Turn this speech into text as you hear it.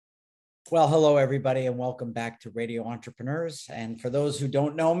Well, hello, everybody, and welcome back to Radio Entrepreneurs. And for those who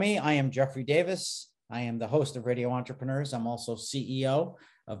don't know me, I am Jeffrey Davis. I am the host of Radio Entrepreneurs. I'm also CEO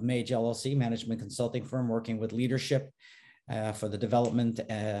of Mage LLC, management consulting firm working with leadership for the development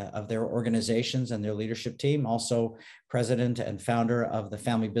of their organizations and their leadership team. Also president and founder of the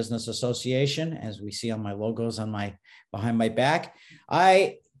Family Business Association, as we see on my logos on behind my back.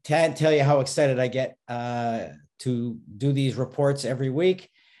 I can't tell you how excited I get to do these reports every week.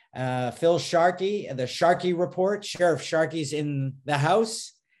 Phil Sharkey, the Sharkey Report. Sheriff Sharkey's in the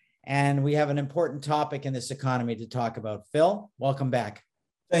house, and we have an important topic in this economy to talk about. Phil, welcome back.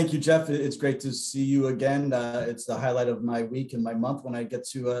 Thank you, Jeff. It's great to see you again. It's the highlight of my week and my month when I get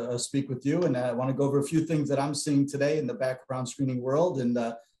to speak with you, and I want to go over a few things that I'm seeing today in the background screening world and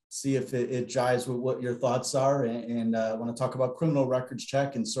see if it jives with what your thoughts are. And I want to talk about criminal records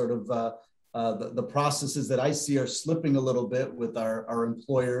check and sort of the processes that I see are slipping a little bit with our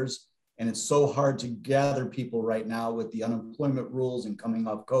employers. And it's so hard to gather people right now with the unemployment rules and coming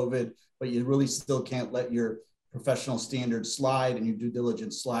off COVID, but you really still can't let your professional standards slide and your due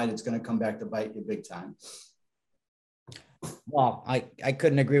diligence slide. It's going to come back to bite you big time. Well, I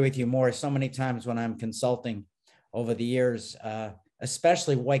couldn't agree with you more. So many times when I'm consulting over the years,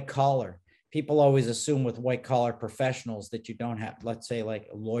 especially white collar, people always assume with white collar professionals that you don't have, let's say like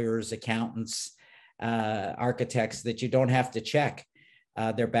lawyers, accountants, architects, that you don't have to check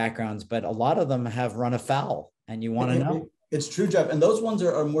their backgrounds, but a lot of them have run afoul and you want to know. It's true, Jeff. And those ones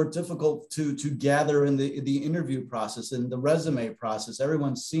are more difficult to gather in the interview process and the resume process.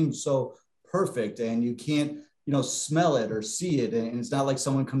 Everyone seems so perfect and you can't, smell it or see it. And it's not like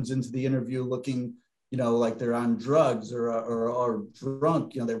someone comes into the interview looking, like they're on drugs or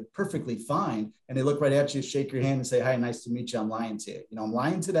drunk, they're perfectly fine. And they look right at you, shake your hand and say, hi, nice to meet you. I'm lying to you. I'm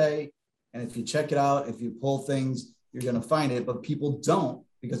lying today. And if you check it out, if you pull things, you're going to find it. But people don't,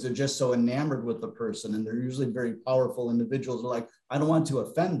 because they're just so enamored with the person. And they're usually very powerful individuals. They're like, I don't want to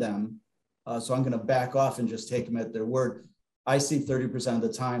offend them. So I'm going to back off and just take them at their word. I see 30% of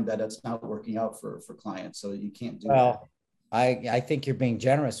the time that it's not working out for clients. So you can't do that. I think you're being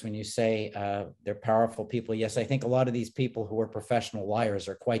generous when you say they're powerful people. Yes, I think a lot of these people who are professional liars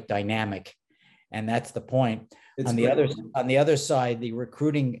are quite dynamic. And that's the point. On the other side, the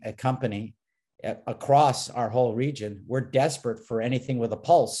recruiting company across our whole region, we're desperate for anything with a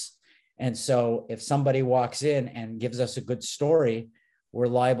pulse. And so if somebody walks in and gives us a good story, we're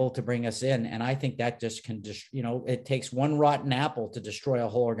liable to bring us in. And I think that just can it takes one rotten apple to destroy a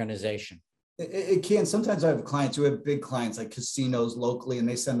whole organization. It can. Sometimes I have clients who have big clients like casinos locally, and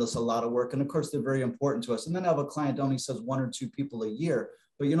they send us a lot of work. And of course, they're very important to us. And then I have a client that only says 1 or 2 people a year.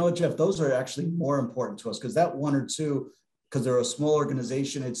 But you know what, Jeff, those are actually more important to us because that 1 or 2, because they're a small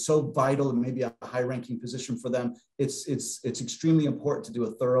organization, it's so vital and maybe a high-ranking position for them. It's extremely important to do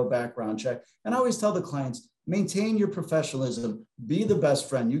a thorough background check. And I always tell the clients, maintain your professionalism, be the best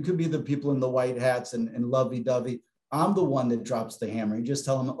friend. You could be the people in the white hats and lovey-dovey. I'm the one that drops the hammer. You just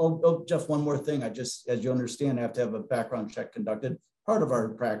tell them, oh, Jeff, one more thing. As you understand, I have to have a background check conducted. Part of our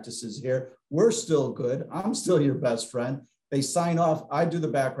practices here. We're still good. I'm still your best friend. They sign off. I do the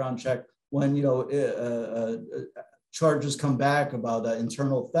background check when, charges come back about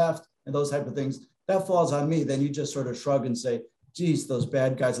internal theft and those type of things. That falls on me. Then you just sort of shrug and say, geez, those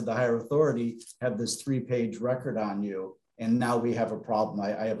bad guys at the higher authority have this 3-page record on you. And now we have a problem.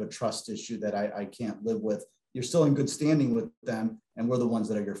 I have a trust issue that I can't live with. You're still in good standing with them, and we're the ones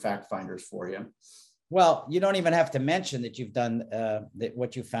that are your fact finders for you. Well, you don't even have to mention that you've done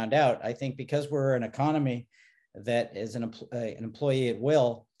what you found out. I think because we're an economy that is an employee at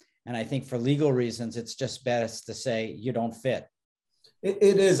will, and I think for legal reasons, it's just best to say you don't fit. It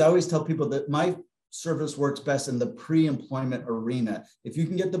is. I always tell people that my service works best in the pre-employment arena. If you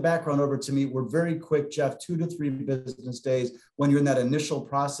can get the background over to me, we're very quick, Jeff, 2 to 3 business days when you're in that initial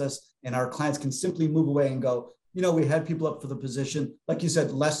process, and our clients can simply move away and go, we had people up for the position. Like you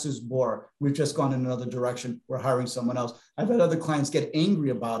said, less is more. We've just gone in another direction. We're hiring someone else. I've had other clients get angry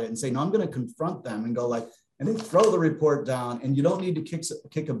about it and say, no, I'm going to confront them and go and they throw the report down, and you don't need to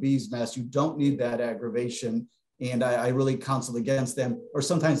kick a bee's nest. You don't need that aggravation. And I really counsel against them. Or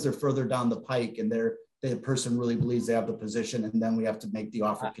sometimes they're further down the pike and the person really believes they have the position, and then we have to make the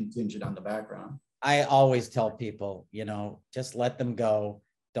offer contingent on the background. I always tell people, just let them go.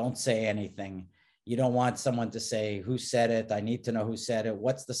 Don't say anything. You don't want someone to say, who said it? I need to know who said it.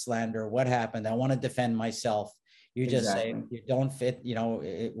 What's the slander? What happened? I want to defend myself. You just say you don't fit,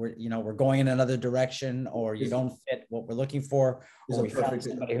 we're going in another direction, or you don't fit what we're looking for. It's a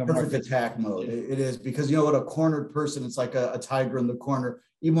perfect attack mode. It is, because you know what, a cornered person, it's like a tiger in the corner.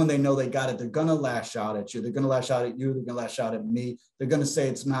 even when they know they got it, they're going to lash out at you. They're going to lash out at you. They're going to lash out at me. They're going to say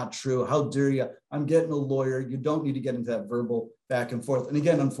it's not true. How dare you? I'm getting a lawyer. You don't need to get into that verbal back and forth. And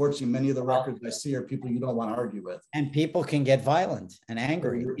again, unfortunately, many of the records I see are people you don't want to argue with. And people can get violent and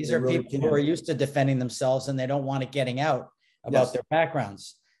angry. These are really people who are used to defending themselves and they don't want it getting out about their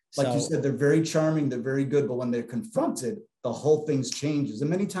backgrounds. Like you said, they're very charming, they're very good, but when they're confronted, the whole thing changes. And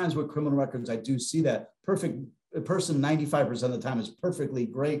many times with criminal records, I do see that a person 95% of the time is perfectly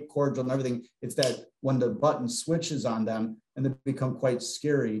great, cordial and everything. It's that when the button switches on them and they become quite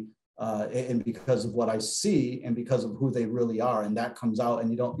scary, and because of what I see and because of who they really are, and that comes out,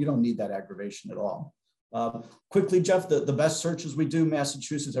 and you don't need that aggravation at all. Quickly, Jeff, the best searches we do,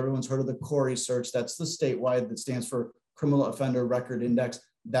 Massachusetts, everyone's heard of the CORI search. That's the statewide that stands for Criminal Offender Record Index.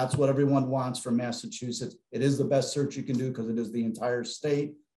 That's what everyone wants from Massachusetts. It is the best search you can do because it is the entire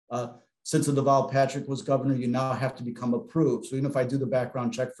state. Since Deval Patrick was governor, you now have to become approved. So even if I do the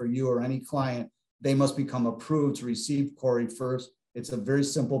background check for you or any client, they must become approved to receive CORI first. It's a very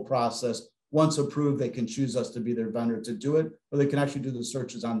simple process. Once approved, they can choose us to be their vendor to do it, or they can actually do the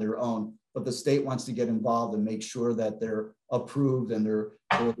searches on their own. But the state wants to get involved and make sure that they're approved and they're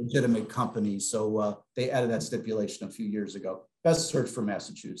a legitimate company. So they added that stipulation a few years ago. Best search for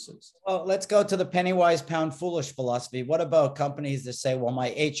Massachusetts. Well, let's go to the penny wise, pound foolish philosophy. What about companies that say, well, my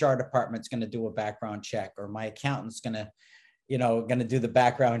HR department's going to do a background check, or my accountant's going to, do the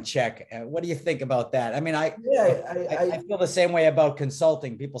background check? What do you think about that? I mean, I feel the same way about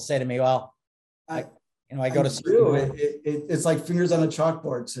consulting. People say to me, well, I go to it's like fingers on a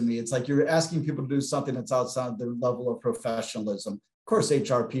chalkboard to me. It's like you're asking people to do something that's outside their level of professionalism. Of course,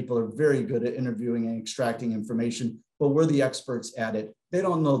 HR people are very good at interviewing and extracting information, but we're the experts at it. They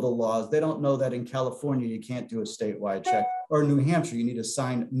don't know the laws. They don't know that in California, you can't do a statewide check, or in New Hampshire, you need a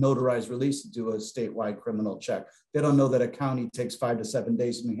signed notarized release to do a statewide criminal check. They don't know that a county takes 5 to 7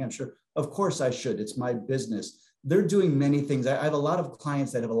 days in New Hampshire. Of course I should. It's my business. They're doing many things. I have a lot of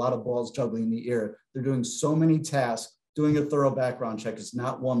clients that have a lot of balls juggling in the air. They're doing so many tasks. Doing a thorough background check is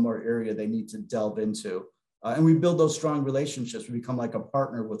not one more area they need to delve into. And we build those strong relationships. We become like a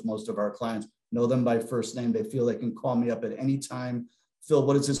partner with most of our clients, know them by first name. They feel they can call me up at any time. Phil,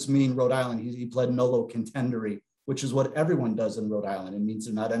 what does this mean, Rhode Island? He pled nolo contendere, which is what everyone does in Rhode Island. It means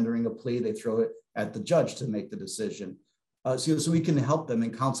they're not entering a plea. They throw it at the judge to make the decision. So we can help them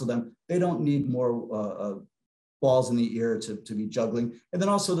and counsel them. They don't need more balls in the ear to be juggling. And then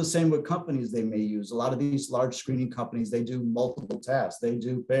also the same with companies they may use. A lot of these large screening companies, they do multiple tasks. They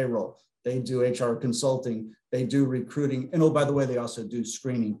do payroll, they do HR consulting, they do recruiting. And oh, by the way, they also do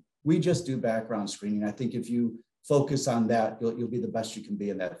screening. We just do background screening. I think if you focus on that, you'll be the best you can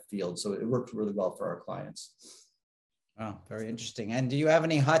be in that field. So it works really well for our clients. Wow, very interesting. And do you have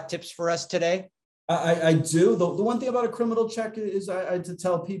any hot tips for us today? I do. The one thing about a criminal check is I to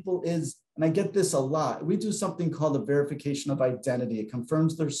tell people is, and I get this a lot, we do something called a verification of identity. It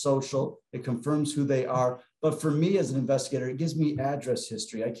confirms their social, it confirms who they are. But for me as an investigator, it gives me address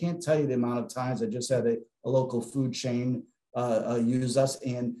history. I can't tell you the amount of times I just had a local food chain use us,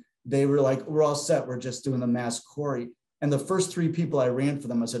 and they were like, we're all set, we're just doing the mass CORI. And the first 3 people I ran for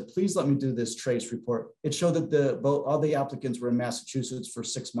them, I said, please let me do this trace report. It showed that all the applicants were in Massachusetts for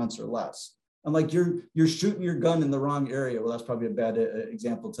 6 months or less. I'm like, you're shooting your gun in the wrong area. Well, that's probably a bad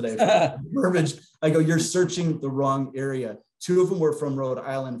example today for verbiage. I go, you're searching the wrong area. 2 of them were from Rhode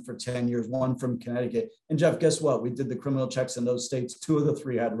Island for 10 years, 1 from Connecticut. And Jeff, guess what? We did the criminal checks in those states. 2 of the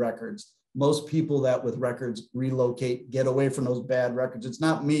 3 had records. Most people that with records relocate, get away from those bad records. It's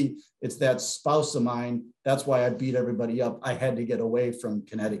not me, it's that spouse of mine. That's why I beat everybody up. I had to get away from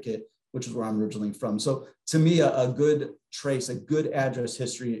Connecticut, which is where I'm originally from. So to me, a good trace, a good address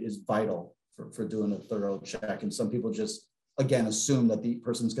history is vital for doing a thorough check. And some people just, again, assume that the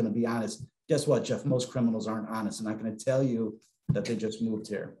person's going to be honest. Guess what, Jeff? Most criminals aren't honest. And I'm going to tell you that they just moved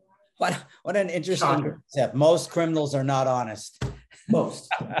here. What an interesting concept. Most criminals are not honest. Most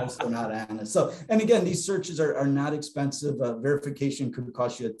are not honest. So, and again, these searches are not expensive. Verification could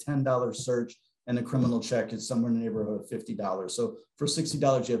cost you a $10 search, and a criminal check is somewhere in the neighborhood of $50. So for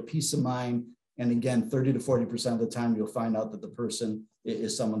 $60, you have peace of mind. And again, 30 to 40% of the time, you'll find out that the person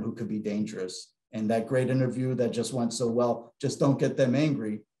is someone who could be dangerous. And that great interview that just went so well, just don't get them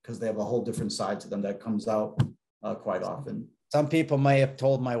angry, because they have a whole different side to them that comes out quite often. Some people may have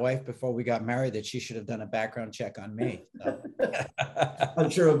told my wife before we got married that she should have done a background check on me. So. I'm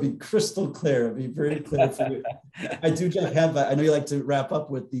sure it'll be crystal clear. It'll be very clear for you. I do just have, I know you like to wrap up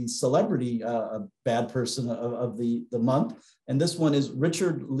with the celebrity bad person of the month. And this one is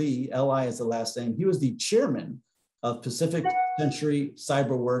Richard Lee, L.I. is the last name. He was the chairman of Pacific Century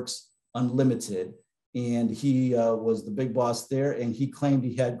CyberWorks Unlimited. and he was the big boss there. And he claimed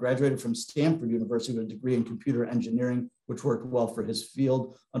he had graduated from Stanford University with a degree in computer engineering, which worked well for his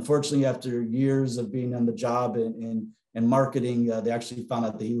field. Unfortunately, after years of being on the job and marketing, they actually found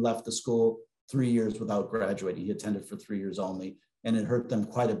out that he left the school 3 years without graduating. He attended for 3 years only, and it hurt them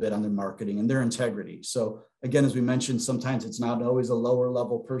quite a bit on their marketing and their integrity. So again, as we mentioned, sometimes it's not always a lower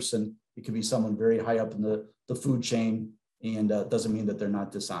level person. It could be someone very high up in the food chain, and doesn't mean that they're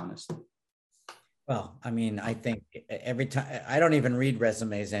not dishonest. Well, I mean, I think every time I don't even read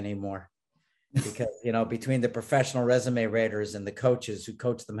resumes anymore because, between the professional resume raters and the coaches who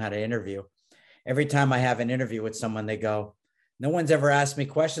coach them how to interview, every time I have an interview with someone, they go, "No one's ever asked me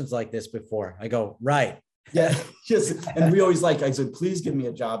questions like this before." I go, "Right." Yeah, yes. And we always I said, please give me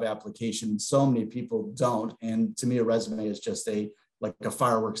a job application. So many people don't. And to me, a resume is just like a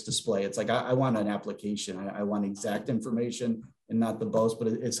fireworks display. It's like, I want an application. I want exact information and not the boast, but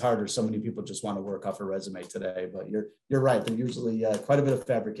it's harder. So many people just want to work off a resume today, but you're right. There's usually quite a bit of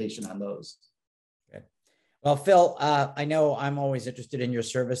fabrication on those. Okay. Well, Phil, I know I'm always interested in your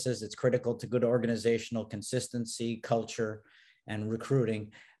services. It's critical to good organizational consistency, culture, and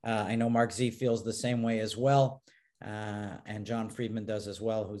recruiting. I know Mark Z feels the same way as well. And John Friedman does as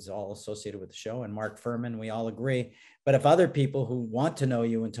well, who's all associated with the show, and Mark Furman, we all agree. But if other people who want to know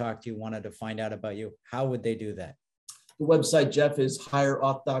you and talk to you wanted to find out about you, how would they do that? The website, Jeff, is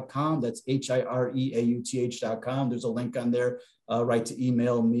hireauth.com. That's hireauth.com. There's a link on there, right to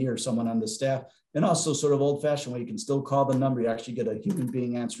email me or someone on the staff. And also sort of old fashioned way, you can still call the number. You actually get a human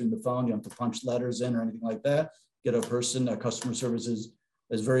being answering the phone. You don't have to punch letters in or anything like that. Get a person. Customer service is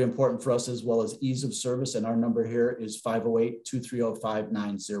very important for us, as well as ease of service. And our number here is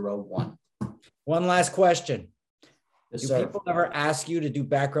 508-230-5901. One last question. Yes, do sir. People ever ask you to do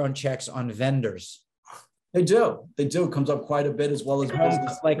background checks on vendors? They do. It comes up quite a bit, as well as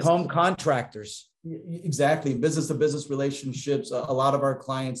business. Like home contractors. Exactly. Business to business relationships. A lot of our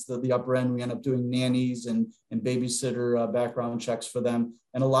clients, the upper end, we end up doing nannies and babysitter background checks for them.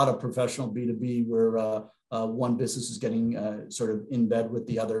 And a lot of professional B2B where one business is getting sort of in bed with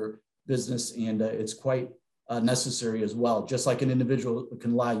the other business. And it's quite necessary as well. Just like an individual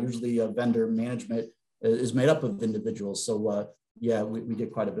can lie, usually vendor management is made up of individuals. So yeah, we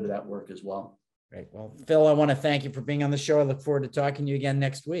get quite a bit of that work as well. Great. Well, Phil, I want to thank you for being on the show. I look forward to talking to you again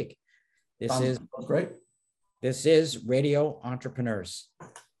next week. This is great. This is Radio Entrepreneurs.